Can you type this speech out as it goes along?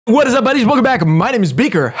What is up, buddies? Welcome back. My name is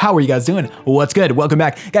Beaker. How are you guys doing? What's good? Welcome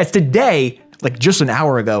back. Guys, today, like just an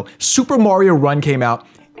hour ago, Super Mario Run came out.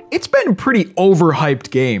 It's been a pretty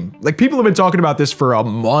overhyped game. Like, people have been talking about this for a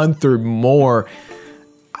month or more.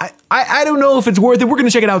 I don't know if it's worth it. We're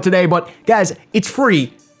gonna check it out today, but guys, it's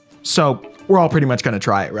free, so we're all pretty much gonna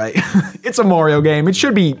try it, right? It's a Mario game. It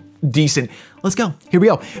should be decent. Let's go. Here we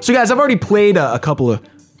go. So guys, I've already played a couple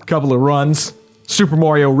of runs, Super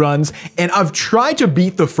Mario runs, and I've tried to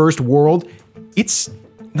beat the first world. It's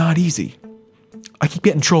not easy. I keep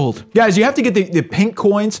getting trolled. Guys, you have to get the pink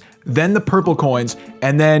coins, then the purple coins,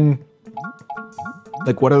 and then,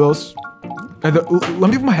 like, what are those? Let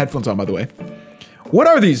me put my headphones on, by the way. What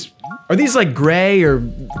are these? Are these like gray or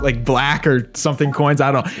like black or something coins?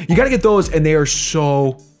 I don't know. You gotta get those, and they are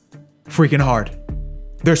so freaking hard.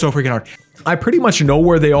 They're so freaking hard. I pretty much know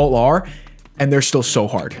where they all are, and they're still so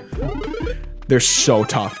hard. They're so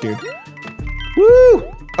tough, dude.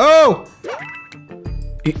 Woo! Oh!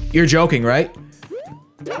 You're joking, right?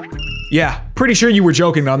 Yeah, pretty sure you were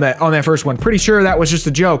joking on that first one. Pretty sure that was just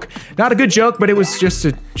a joke. Not a good joke, but it was just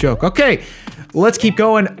a joke. Okay, let's keep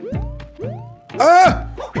going. Ah!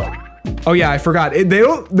 Oh yeah, I forgot. They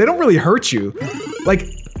don't really hurt you. Like,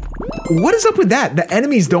 what is up with that? The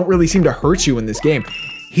enemies don't really seem to hurt you in this game.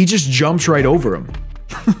 He just jumps right over them.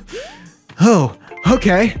 Oh,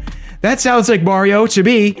 okay. That sounds like Mario to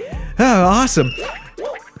me. Oh, awesome.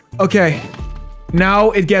 Okay. Now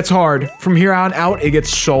it gets hard. From here on out, it gets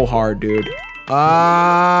so hard, dude.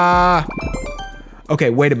 Okay,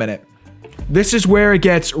 wait a minute. This is where it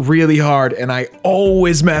gets really hard, and I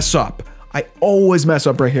always mess up. I always mess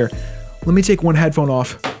up right here. Let me take one headphone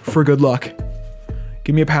off for good luck.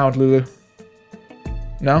 Give me a pound, Lulu.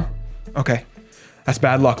 No? Okay. That's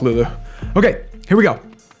bad luck, Lulu. Okay, here we go.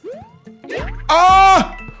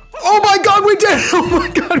 Ah! Oh my god, we did it! Oh my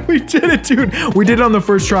god, we did it, dude! We did it on the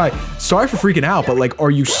first try. Sorry for freaking out, but like,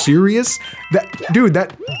 are you serious? Dude,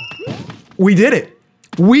 we did it.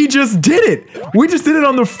 We just did it! We just did it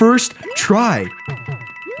on the first try.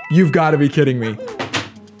 You've got to be kidding me.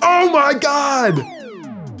 Oh my god!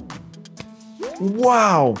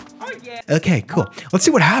 Wow. Okay, cool. Let's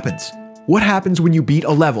see what happens. What happens when you beat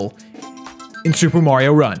a level in Super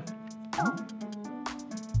Mario Run?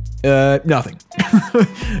 Nothing.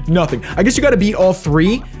 Nothing. I guess you gotta beat all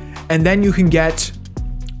three, and then you can get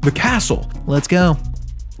the castle. Let's go.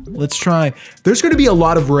 Let's try. There's gonna be a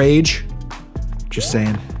lot of rage. Just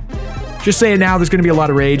saying. Just saying now, there's gonna be a lot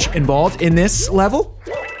of rage involved in this level.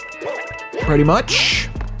 Pretty much.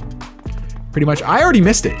 Pretty much. I already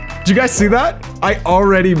missed it. Did you guys see that? I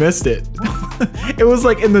already missed it. It was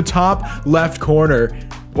like in the top left corner.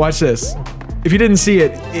 Watch this. If you didn't see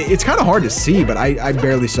it, it's kind of hard to see, but I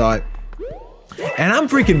barely saw it. And I'm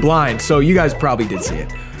freaking blind, so you guys probably did see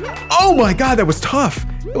it. Oh my god, that was tough.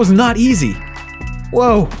 It was not easy.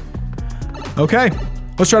 Whoa. Okay,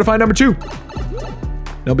 let's try to find number two.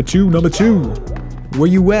 Number two. Where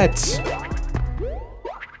you at?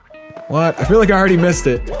 What? I feel like I already missed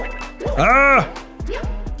it. Ah!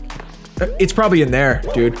 It's probably in there,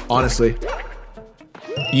 dude, honestly.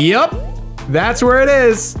 Yep. That's where it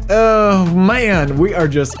is. Oh man, we are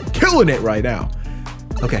just killing it right now.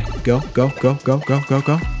 Okay, go. I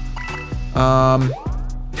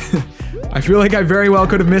feel like I very well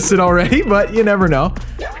could have missed it already, but you never know.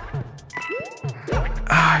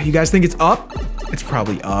 You guys think it's up? It's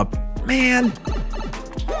probably up. Man.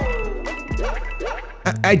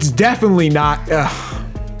 It's definitely not.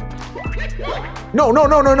 No.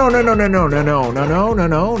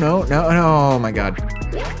 Oh my god.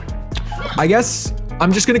 I guess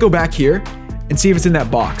I'm just gonna go back here and see if it's in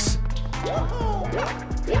that box.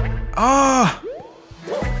 Ah!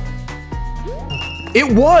 It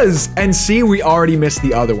was! And see, we already missed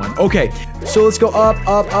the other one. Okay, so let's go up.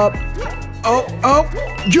 Oh,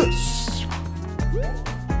 yes!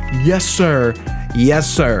 Yes, sir. Yes,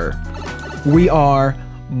 sir. We are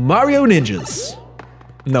Mario Ninjas.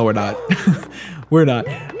 No, we're not. We're not.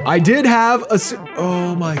 I did have a...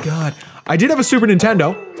 Oh my god. I did have a Super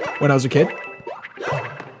Nintendo when I was a kid.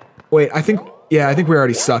 Wait, I think we're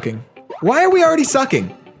already sucking. Why are we already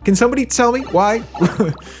sucking? Can somebody tell me why?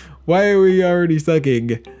 Why are we already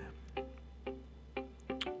sucking?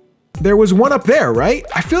 There was one up there, right?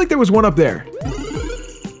 I feel like there was one up there.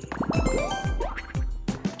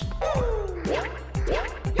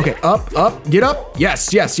 Okay, up, get up. Yes.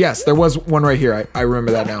 There was one right here. I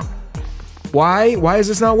remember that now. Why is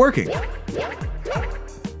this not working?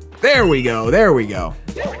 There we go.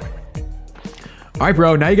 All right,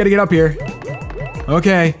 bro, now you gotta get up here.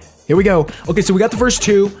 Okay, here we go. Okay, so we got the first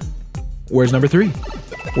two. Where's number three?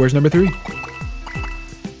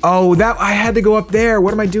 Oh, that I had to go up there.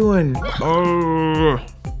 What am I doing? Oh.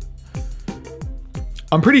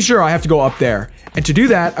 I'm pretty sure I have to go up there. And to do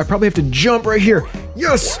that, I probably have to jump right here.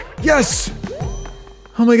 Yes! Yes!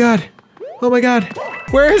 Oh my god. Oh my god.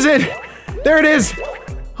 Where is it? There it is!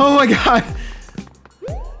 Oh my god.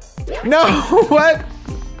 No! What?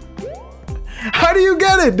 How do you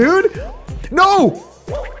get it, dude? No!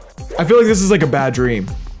 I feel like this is like a bad dream.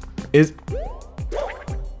 Is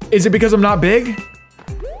it because I'm not big?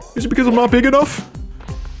 Is it because I'm not big enough?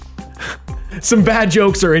 Some bad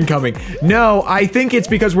jokes are incoming. No, I think it's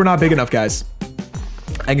because we're not big enough, guys.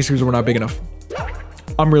 I think it's because we're not big enough.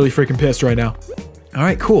 I'm really freaking pissed right now. All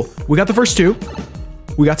right, cool. We got the first two.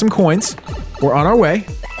 We got some coins. We're on our way.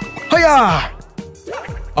 Hiya!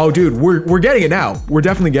 Oh, dude, we're getting it now. We're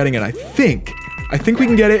definitely getting it, I think. I think we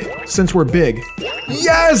can get it since we're big.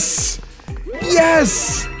 Yes!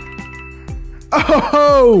 Yes!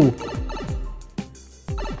 Oh!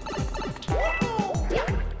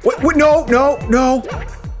 What, no, no, no.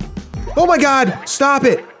 Oh my god, stop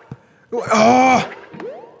it. Oh.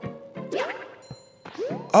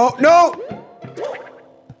 Oh, no.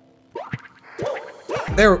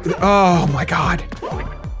 There, oh my god.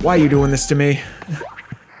 Why are you doing this to me?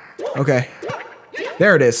 Okay.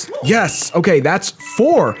 There it is. Yes, okay, that's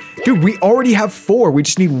 4. Dude, we already have 4. We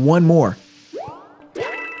just need 1 more.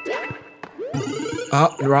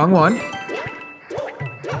 Oh, wrong one.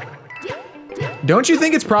 Don't you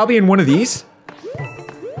think it's probably in one of these?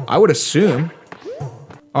 I would assume.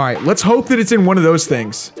 All right, let's hope that it's in one of those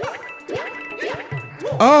things.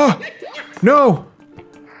 Oh, no.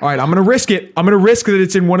 All right, I'm gonna risk it. I'm gonna risk that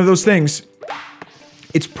it's in one of those things.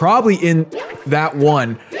 It's probably in that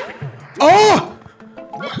one. Oh!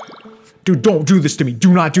 Dude, don't do this to me.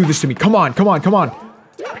 Do not do this to me. Come on, come on, come on.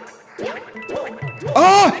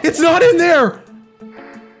 Oh, it's not in there.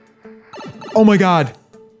 Oh my god.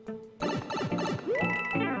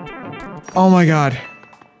 Oh my god.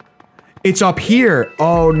 It's up here.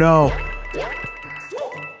 Oh no.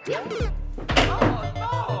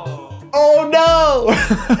 Oh no.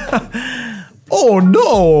 Oh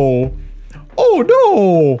no. Oh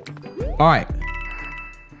no. All right.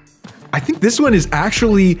 I think this one is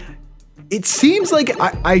actually, it seems like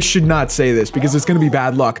I should not say this because it's gonna be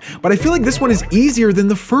bad luck, but I feel like this one is easier than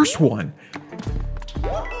the first one.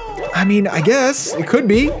 I mean, I guess it could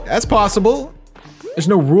be. That's possible. There's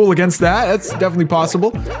no rule against that. That's definitely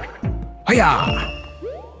possible. Hiya!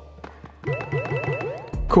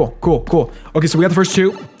 Cool, cool, cool. Okay, so we got the first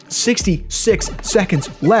 2. 66 seconds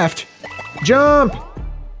left. Jump!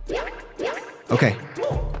 Okay.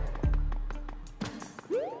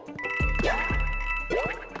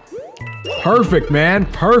 Perfect, man.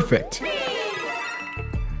 Perfect.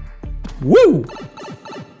 Woo!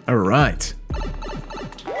 All right.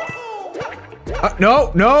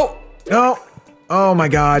 No, no, no. Oh my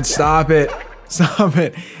god, stop it. Stop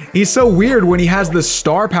it. He's so weird when he has the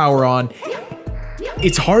star power on.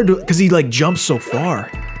 It's hard to, because he like jumps so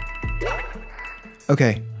far.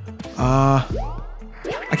 Okay.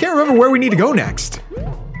 I can't remember where we need to go next.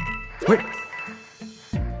 Wait.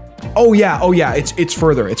 Oh yeah, it's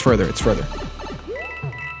further, it's further, it's further.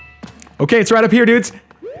 Okay, it's right up here, dudes.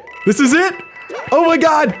 This is it. Oh my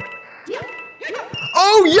god.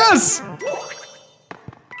 Oh yes!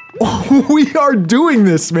 Oh, we are doing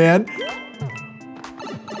this, man.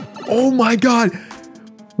 Oh my god.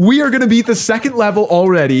 We are gonna beat the 2nd level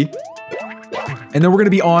already. And then we're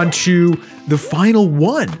gonna be on to the final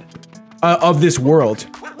one of this world.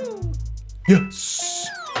 Yes.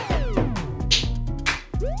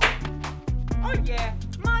 Oh yeah,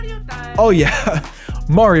 Mario time. Oh yeah,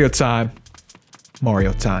 Mario time.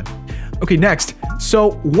 Mario time. Okay, next.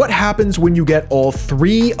 So what happens when you get all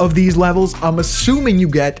 3 of these levels? I'm assuming you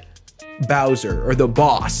get Bowser, or the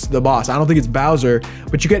boss. The boss. I don't think it's Bowser,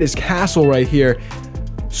 but you get his castle right here.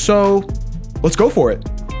 So let's go for it.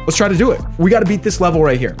 Let's try to do it. We got to beat this level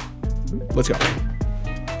right here. Let's go.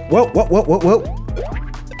 Whoa, whoa, whoa, whoa, whoa.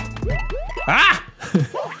 Ah!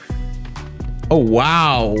 Oh,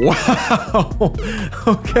 wow. Wow.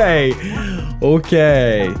 Okay.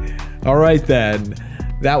 Okay. All right, then.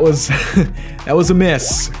 That was, that was a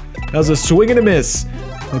miss. That was a swing and a miss.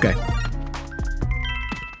 Okay.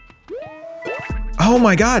 Oh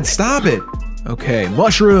my god, stop it. Okay,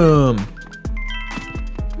 mushroom.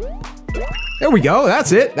 There we go,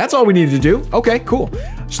 that's it. That's all we needed to do. Okay, cool.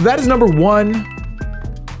 So that is number 1.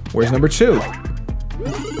 Where's number 2?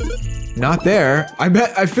 Not there.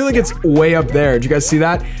 I feel like it's way up there. Did you guys see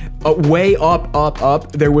that? Way up.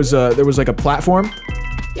 There was like a platform.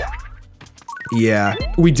 Yeah,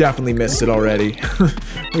 we definitely missed it already.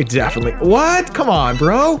 We definitely, what? Come on,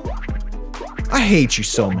 bro. I hate you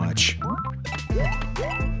so much.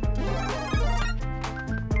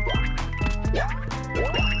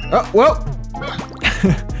 Oh, well.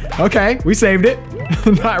 Okay, we saved it.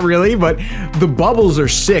 Not really, but the bubbles are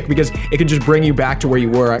sick because it can just bring you back to where you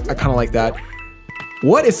were. I kind of like that.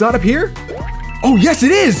 What? It's not up here? Oh, yes,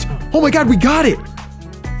 it is. Oh my God, we got it.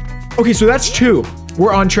 Okay, so that's 2.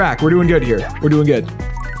 We're on track. We're doing good here. We're doing good.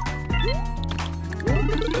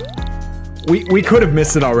 We could have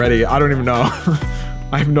missed it already. I don't even know.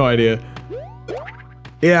 I have no idea.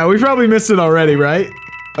 Yeah, we probably missed it already, right?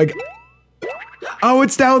 Like, oh,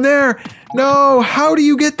 it's down there. No, how do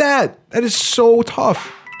you get that? That is so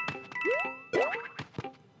tough.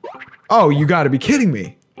 Oh, you gotta be kidding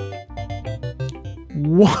me.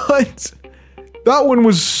 What? That one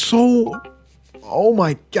was so... Oh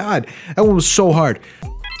my God. That one was so hard.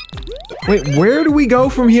 Wait, where do we go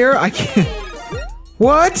from here? I can't...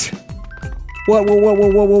 What? Whoa, whoa, whoa, whoa,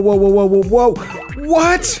 whoa, whoa, whoa, whoa, whoa, whoa, whoa.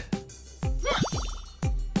 What?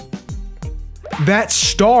 That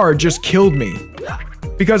star just killed me.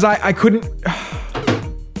 Because I couldn't...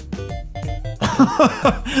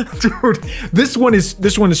 Dude, this one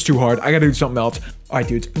is too hard. I gotta do something else. All right,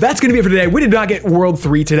 dudes, that's gonna be it for today. We did not get World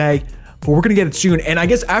 3 today, but we're gonna get it soon. And I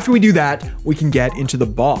guess after we do that, we can get into the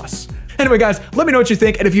boss. Anyway, guys, let me know what you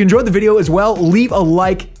think. And if you enjoyed the video as well, leave a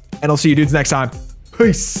like, and I'll see you dudes next time.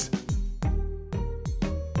 Peace.